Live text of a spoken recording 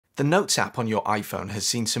The Notes app on your iPhone has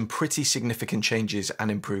seen some pretty significant changes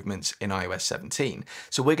and improvements in iOS 17,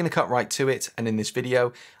 so we're going to cut right to it, and in this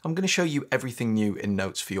video, I'm going to show you everything new in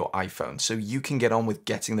Notes for your iPhone, so you can get on with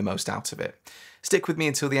getting the most out of it. Stick with me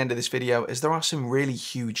until the end of this video, as there are some really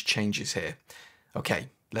huge changes here. Okay,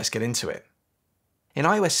 let's get into it. In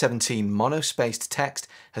iOS 17, monospaced text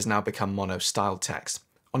has now become monostyled text.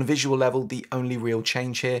 On a visual level, the only real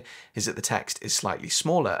change here is that the text is slightly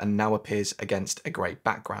smaller and now appears against a grey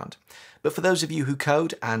background. But for those of you who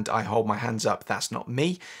code, and I hold my hands up, that's not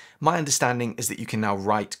me, my understanding is that you can now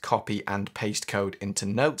write, copy and paste code into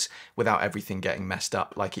Notes without everything getting messed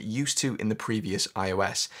up like it used to in the previous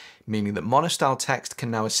iOS, meaning that monostyled text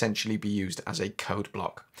can now essentially be used as a code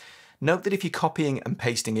block. Note that if you're copying and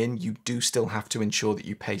pasting in, you do still have to ensure that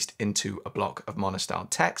you paste into a block of monostyled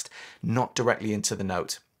text, not directly into the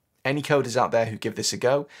note. Any coders out there who give this a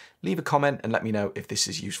go, leave a comment and let me know if this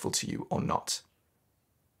is useful to you or not.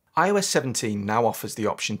 iOS 17 now offers the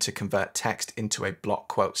option to convert text into a block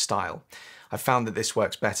quote style. I've found that this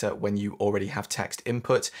works better when you already have text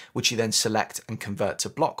input, which you then select and convert to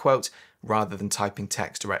block quote rather than typing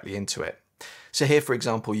text directly into it. So here, for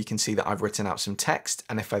example, you can see that I've written out some text,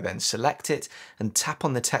 and if I then select it and tap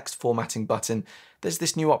on the text formatting button, there's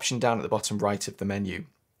this new option down at the bottom right of the menu.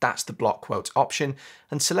 That's the block quote option,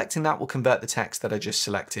 and selecting that will convert the text that I just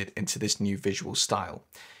selected into this new visual style.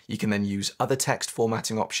 You can then use other text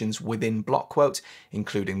formatting options within block quote,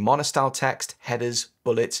 including monostyle text, headers,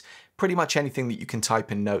 bullets, pretty much anything that you can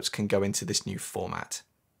type in Notes can go into this new format.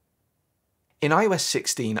 In iOS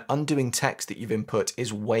 16, undoing text that you've input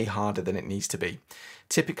is way harder than it needs to be.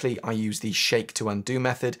 Typically, I use the shake to undo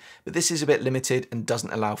method, but this is a bit limited and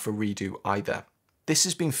doesn't allow for redo either. This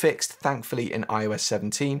has been fixed, thankfully, in iOS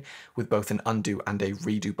 17, with both an undo and a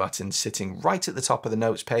redo button sitting right at the top of the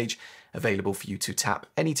Notes page, available for you to tap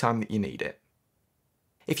anytime that you need it.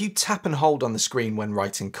 If you tap and hold on the screen when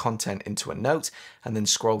writing content into a note, and then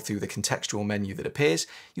scroll through the contextual menu that appears,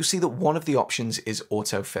 you'll see that one of the options is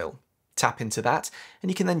Autofill. Tap into that,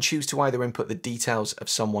 and you can then choose to either input the details of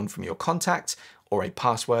someone from your contacts, or a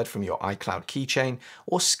password from your iCloud keychain,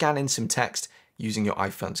 or scan in some text using your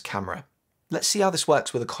iPhone's camera. Let's see how this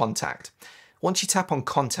works with a contact. Once you tap on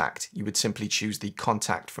contact, you would simply choose the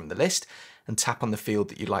contact from the list and tap on the field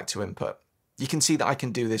that you'd like to input. You can see that I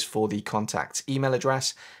can do this for the contact's email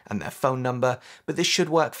address and their phone number, but this should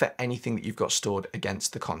work for anything that you've got stored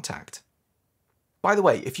against the contact. By the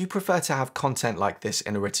way, if you prefer to have content like this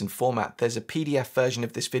in a written format, there's a PDF version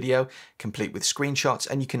of this video, complete with screenshots,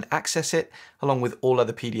 and you can access it along with all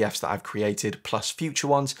other PDFs that I've created, plus future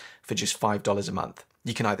ones, for just $5 a month.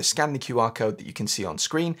 You can either scan the QR code that you can see on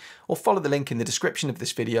screen, or follow the link in the description of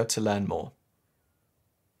this video to learn more.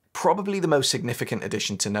 Probably the most significant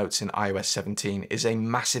addition to Notes in iOS 17 is a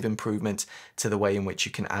massive improvement to the way in which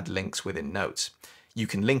you can add links within Notes. You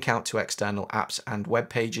can link out to external apps and web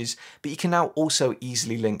pages, but you can now also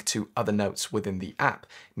easily link to other notes within the app,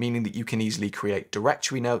 meaning that you can easily create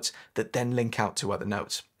directory notes that then link out to other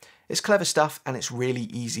notes. It's clever stuff, and it's really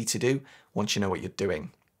easy to do once you know what you're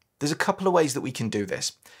doing. There's a couple of ways that we can do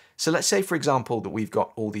this. So let's say, for example, that we've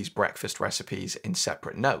got all these breakfast recipes in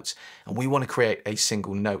separate notes, and we want to create a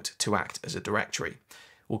single note to act as a directory.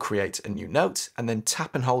 We'll create a new note and then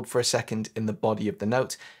tap and hold for a second in the body of the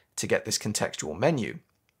note to get this contextual menu.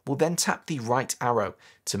 We'll then tap the right arrow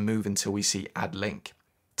to move until we see Add Link.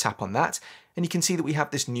 Tap on that, and you can see that we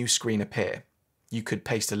have this new screen appear. You could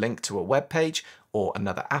paste a link to a web page or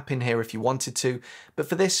another app in here if you wanted to, but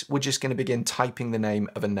for this, we're just going to begin typing the name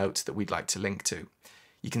of a note that we'd like to link to.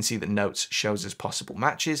 You can see that Notes shows us possible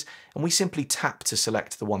matches, and we simply tap to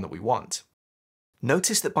select the one that we want.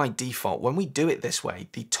 Notice that by default, when we do it this way,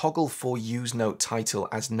 the toggle for Use Note Title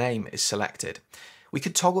as Name is selected. We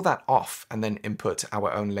could toggle that off and then input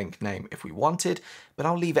our own link name if we wanted, but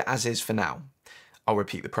I'll leave it as is for now. I'll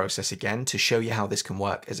repeat the process again to show you how this can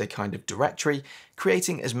work as a kind of directory,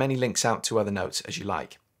 creating as many links out to other notes as you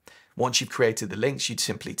like. Once you've created the links, you'd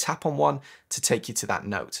simply tap on one to take you to that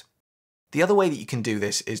note. The other way that you can do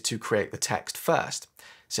this is to create the text first.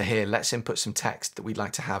 So here, let's input some text that we'd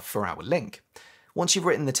like to have for our link. Once you've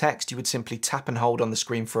written the text, you would simply tap and hold on the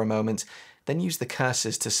screen for a moment, then use the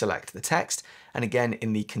cursors to select the text, and again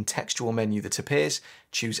in the contextual menu that appears,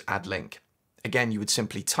 choose Add Link. Again, you would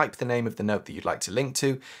simply type the name of the note that you'd like to link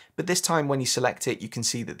to, but this time when you select it, you can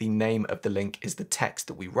see that the name of the link is the text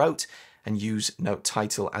that we wrote, and Use Note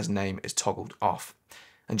Title as Name is toggled off.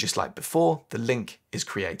 And just like before, the link is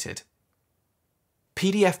created.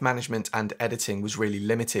 PDF management and editing was really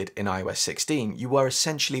limited in iOS 16. You were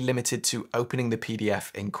essentially limited to opening the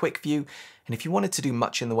PDF in Quick View, and if you wanted to do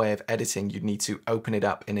much in the way of editing, you'd need to open it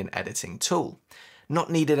up in an editing tool. Not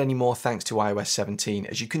needed anymore thanks to iOS 17,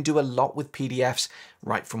 as you can do a lot with PDFs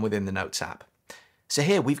right from within the Notes app. So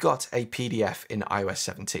here we've got a PDF in iOS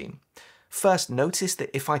 17. First, notice that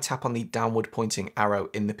if I tap on the downward pointing arrow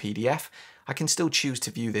in the PDF, I can still choose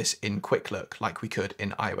to view this in Quick Look like we could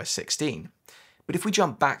in iOS 16. But if we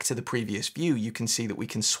jump back to the previous view, you can see that we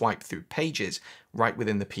can swipe through pages right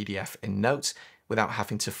within the PDF in Notes without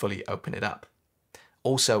having to fully open it up.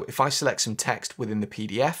 Also, if I select some text within the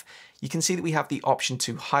PDF, you can see that we have the option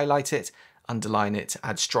to highlight it, underline it,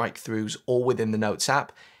 add strike-throughs all within the Notes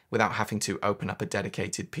app without having to open up a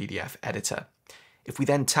dedicated PDF editor. If we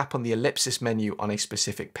then tap on the ellipsis menu on a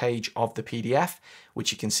specific page of the PDF,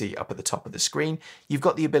 which you can see up at the top of the screen, you've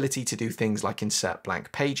got the ability to do things like insert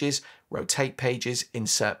blank pages, rotate pages,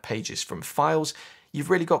 insert pages from files. You've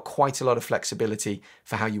really got quite a lot of flexibility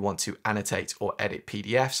for how you want to annotate or edit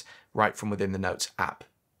PDFs right from within the Notes app.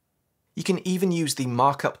 You can even use the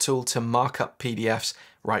Markup tool to mark up PDFs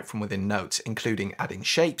right from within Notes, including adding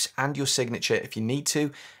shapes and your signature if you need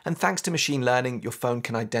to. And thanks to machine learning, your phone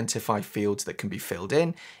can identify fields that can be filled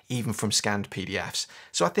in, even from scanned PDFs.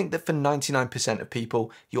 So I think that for 99% of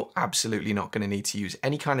people, you're absolutely not going to need to use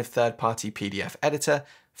any kind of third-party PDF editor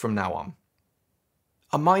from now on.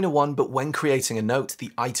 A minor one, but when creating a note,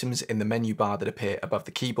 the items in the menu bar that appear above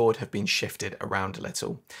the keyboard have been shifted around a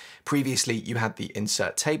little. Previously, you had the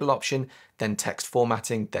insert table option, then text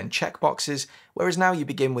formatting, then checkboxes, whereas now you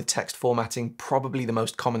begin with text formatting, probably the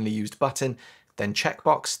most commonly used button, then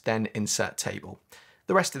checkbox, then insert table.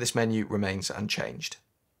 The rest of this menu remains unchanged.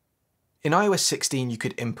 In iOS 16, you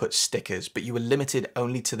could input stickers, but you were limited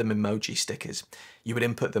only to the Memoji stickers. You would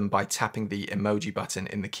input them by tapping the emoji button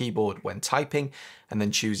in the keyboard when typing, and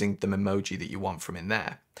then choosing the Memoji that you want from in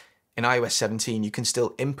there. In iOS 17, you can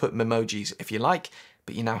still input Memojis if you like,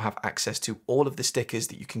 but you now have access to all of the stickers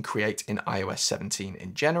that you can create in iOS 17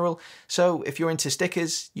 in general, so if you're into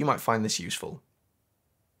stickers, you might find this useful.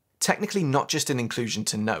 Technically not just an inclusion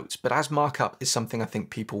to Notes, but as Markup is something I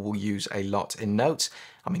think people will use a lot in Notes,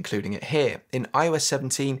 I'm including it here. In iOS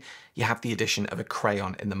 17, you have the addition of a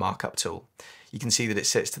crayon in the Markup tool. You can see that it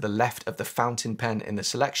sits to the left of the fountain pen in the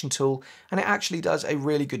selection tool, and it actually does a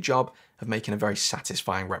really good job of making a very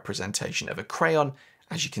satisfying representation of a crayon,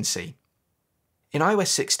 as you can see. In iOS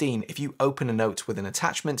 16, if you open a note with an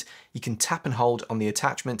attachment, you can tap and hold on the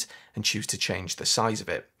attachment and choose to change the size of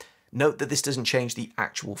it. Note that this doesn't change the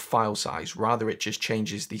actual file size, rather it just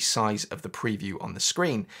changes the size of the preview on the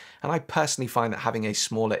screen, and I personally find that having a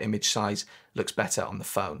smaller image size looks better on the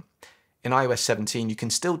phone. In iOS 17 you can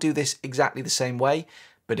still do this exactly the same way,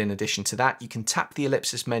 but in addition to that you can tap the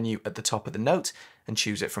ellipsis menu at the top of the note and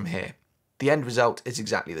choose it from here. The end result is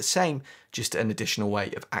exactly the same, just an additional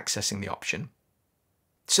way of accessing the option.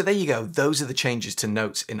 So there you go, those are the changes to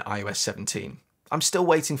Notes in iOS 17. I'm still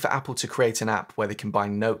waiting for Apple to create an app where they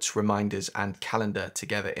combine Notes, Reminders and Calendar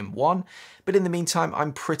together in one, but in the meantime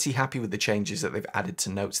I'm pretty happy with the changes that they've added to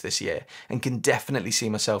Notes this year and can definitely see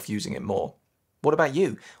myself using it more. What about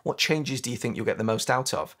you? What changes do you think you'll get the most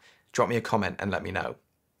out of? Drop me a comment and let me know.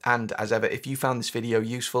 And as ever, if you found this video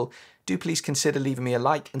useful, do please consider leaving me a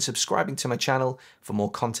like and subscribing to my channel for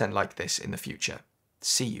more content like this in the future.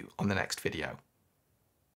 See you on the next video.